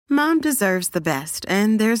Mom deserves the best,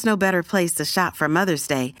 and there's no better place to shop for Mother's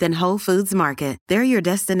Day than Whole Foods Market. They're your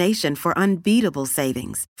destination for unbeatable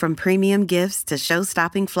savings, from premium gifts to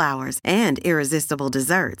show-stopping flowers and irresistible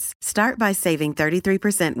desserts. Start by saving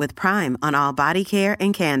 33% with Prime on all body care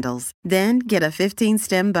and candles. Then get a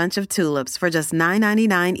 15-stem bunch of tulips for just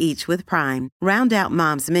 $9.99 each with Prime. Round out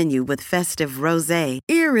Mom's menu with festive rosé,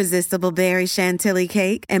 irresistible berry chantilly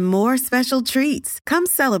cake, and more special treats. Come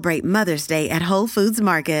celebrate Mother's Day at Whole Foods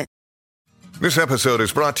Market. This episode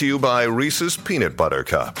is brought to you by Reese's Peanut Butter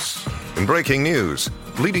Cups. In breaking news,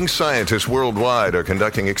 leading scientists worldwide are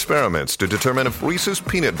conducting experiments to determine if Reese's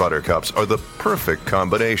Peanut Butter Cups are the perfect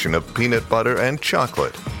combination of peanut butter and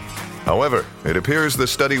chocolate. However, it appears the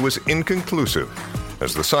study was inconclusive,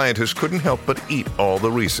 as the scientists couldn't help but eat all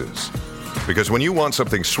the Reese's. Because when you want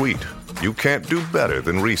something sweet, you can't do better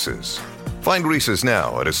than Reese's. Find Reese's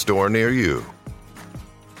now at a store near you.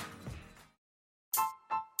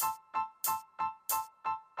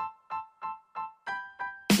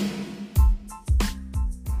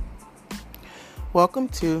 Welcome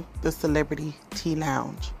to the Celebrity Tea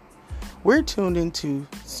Lounge. We're tuned into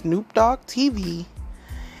Snoop Dogg TV,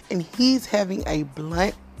 and he's having a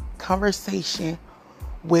blunt conversation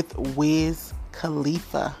with Wiz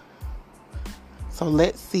Khalifa. So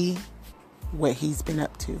let's see what he's been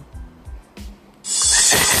up to.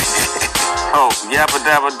 Oh, yabba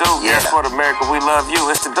dabba do. Yeah. Guess what, America? We love you.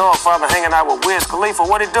 It's the Dog Father hanging out with Wiz Khalifa.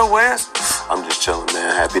 What it do, Wiz? I'm just chilling,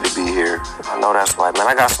 man. Happy to be here. I know that's right, man.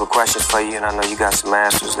 I got some questions for you, and I know you got some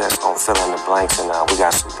answers that's gonna fill in the blanks, and we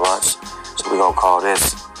got some blunts. So we're gonna call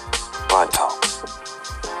this Blunt Talk.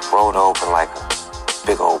 Roll it open like a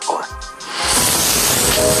big old blunt.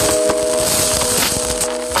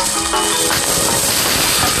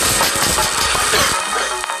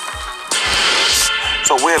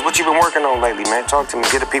 So, Wiz, what you been working on lately, man? Talk to me.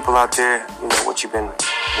 Get the people out there, what you been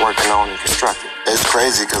working on and constructing. It's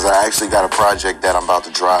crazy because I actually got a project that I'm about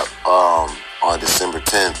to drop on December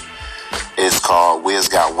 10th. It's called Wiz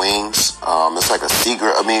Got Wings. It's like a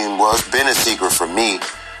secret. It's been a secret for me.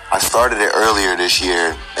 I started it earlier this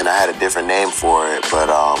year, and I had a different name for it, but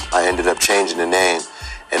I ended up changing the name.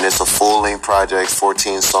 And it's a full-length project,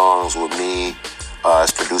 14 songs with me.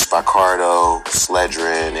 It's produced by Cardo,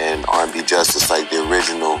 Sledrin, and R&B Justice, like the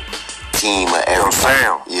original team of every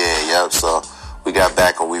sound. Yeah. So we got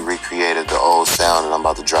back and we recreated the old sound, and I'm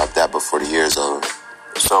about to drop that before the year's over.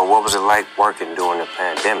 So what was it like working during the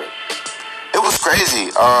pandemic? It was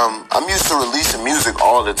crazy. I'm used to releasing music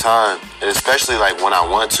all the time, and especially like when I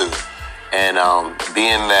want to. And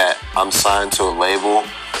being that I'm signed to a label,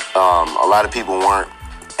 a lot of people weren't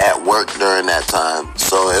at work during that time.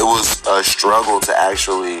 So it was a struggle to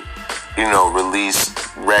actually, release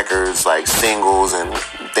records like singles and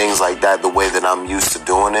things like that the way that I'm used to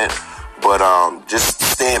doing it. But just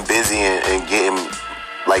staying busy and getting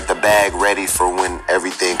like the bag ready for when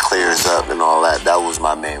everything clears up and all that. That was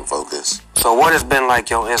my main focus. So what has been like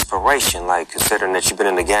your inspiration, like considering that you've been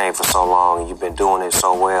in the game for so long and you've been doing it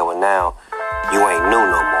so well, and now you ain't new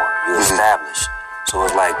no more. You established. So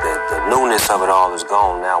it's like the newness of it all is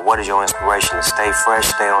gone now. What is your inspiration to stay fresh,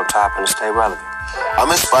 stay on top, and to stay relevant? I'm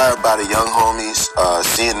inspired by the young homies,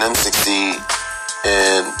 seeing them succeed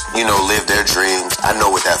and, live their dreams. I know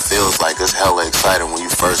what that feels like. It's hella exciting when you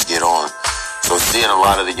first get on. So seeing a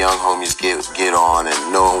lot of the young homies get on and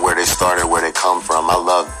knowing where they started, where they come from, I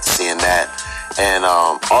love seeing that. And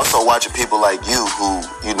also watching people like you who,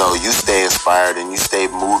 you stay inspired and you stay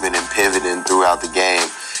moving and pivoting throughout the game.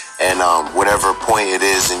 And whatever point it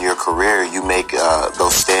is in your career, you make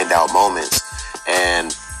those standout moments.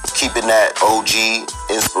 And keeping that OG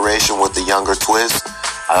inspiration with the younger twist,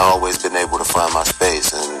 I've always been able to find my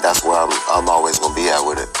space. And that's where I'm always going to be at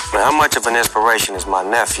with it. Now, how much of an inspiration is my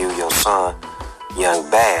nephew, your son, Young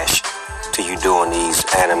Bash, to you doing these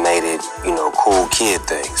animated, cool kid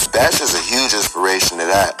things? Bash is a huge inspiration to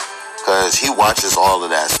that because he watches all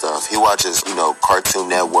of that stuff. He watches, Cartoon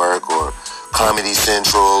Network or Comedy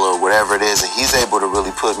Central or whatever it is, and he's able to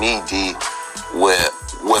really put me,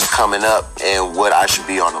 with what's coming up and what I should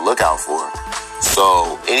be on the lookout for.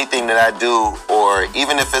 So anything that I do, or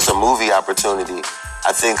even if it's a movie opportunity,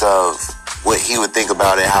 I think of what he would think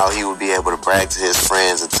about it, how he would be able to brag to his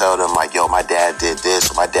friends and tell them like, yo, my dad did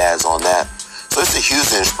this, or my dad's on that. So it's a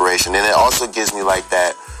huge inspiration, and it also gives me like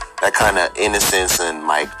that kind of innocence and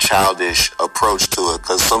like childish approach to it,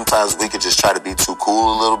 because sometimes we could just try to be too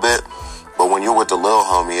cool a little bit. But when you're with the little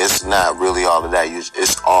homie, it's not really all of that.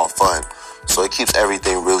 It's all fun. So it keeps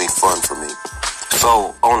everything really fun for me.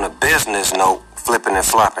 So on the business note, flipping and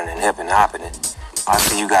flopping and hipping and hopping, I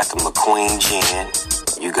see you got the McQueen Gin,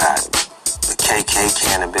 you got the KK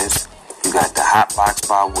Cannabis, You got the Hot Box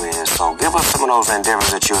by Wiz. So give us some of those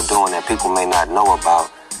endeavors that you're doing that people may not know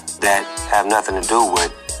about that have nothing to do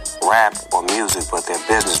with rap or music, but they're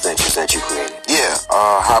business ventures that you created. Yeah,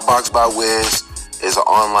 Hot Box by Wiz is an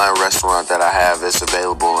online restaurant that I have. It's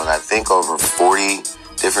available in, I think, over 40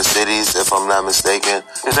 different cities, if I'm not mistaken.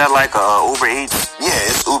 Is that like Uber Eats? Yeah,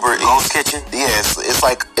 it's Uber Eats. Ghost Kitchen? Yeah,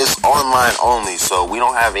 it's online only, so we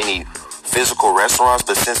don't have any physical restaurants,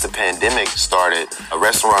 but since the pandemic started,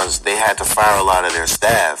 restaurants, they had to fire a lot of their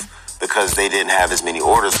staff because they didn't have as many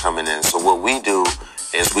orders coming in. So what we do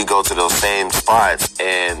is we go to those same spots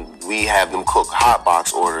and we have them cook hot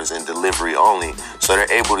box orders and delivery only. So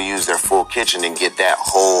they're able to use their full kitchen and get that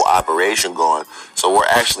whole operation going. So we're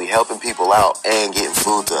actually helping people out and getting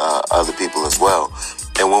food to other people as well.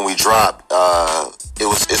 And when we dropped,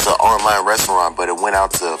 it's an online restaurant, but it went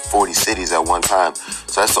out to 40 cities at one time.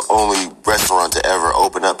 So that's the only restaurant to ever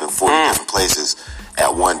open up in 40 different places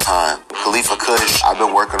at one time. Khalifa Kush, I've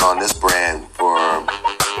been working on this brand for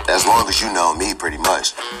as long as you know me, pretty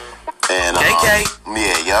much. And and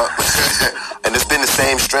it's been the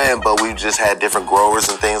same strand, but we've just had different growers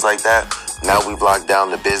and things like that. Now we've locked down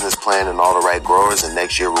the business plan and all the right growers, and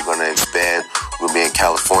next year we're going to expand. We'll be in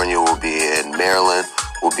California, we'll be in Maryland,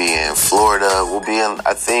 we'll be in Florida, we'll be in,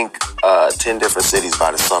 I think, 10 different cities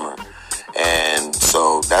by the summer. And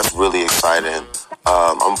so that's really exciting.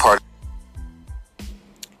 I'm part of...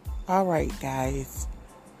 All right, guys.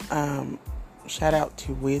 Shout out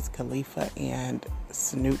to Wiz Khalifa and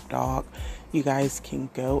Snoop Dogg. You guys can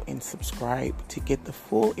go and subscribe to get the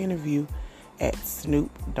full interview at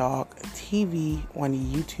Snoop Dogg TV on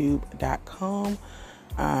YouTube.com.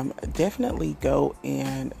 Definitely go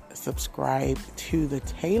and subscribe to the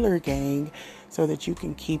Taylor Gang so that you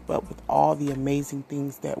can keep up with all the amazing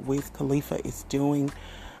things that Wiz Khalifa is doing.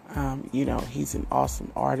 He's an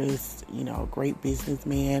awesome artist, a great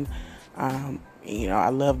businessman. I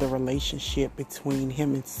love the relationship between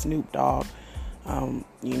him and Snoop Dogg.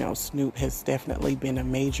 Snoop has definitely been a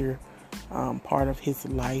major part of his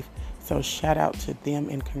life. So shout out to them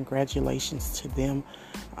and congratulations to them.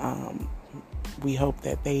 We hope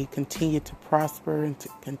that they continue to prosper and to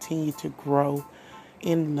continue to grow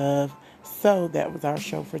in love. So that was our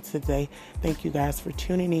show for today. Thank you guys for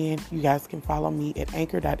tuning in. You guys can follow me at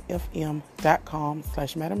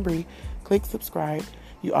anchor.fm.com/Madam Bree. Click subscribe.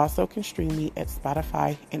 You also can stream me at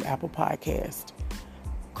Spotify and Apple Podcast.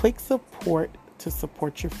 Click support to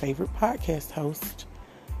support your favorite podcast host.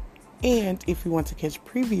 And if you want to catch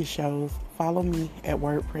previous shows, follow me at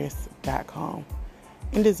wordpress.com.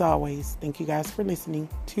 And as always, thank you guys for listening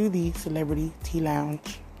to the Celebrity Tea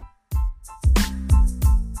Lounge.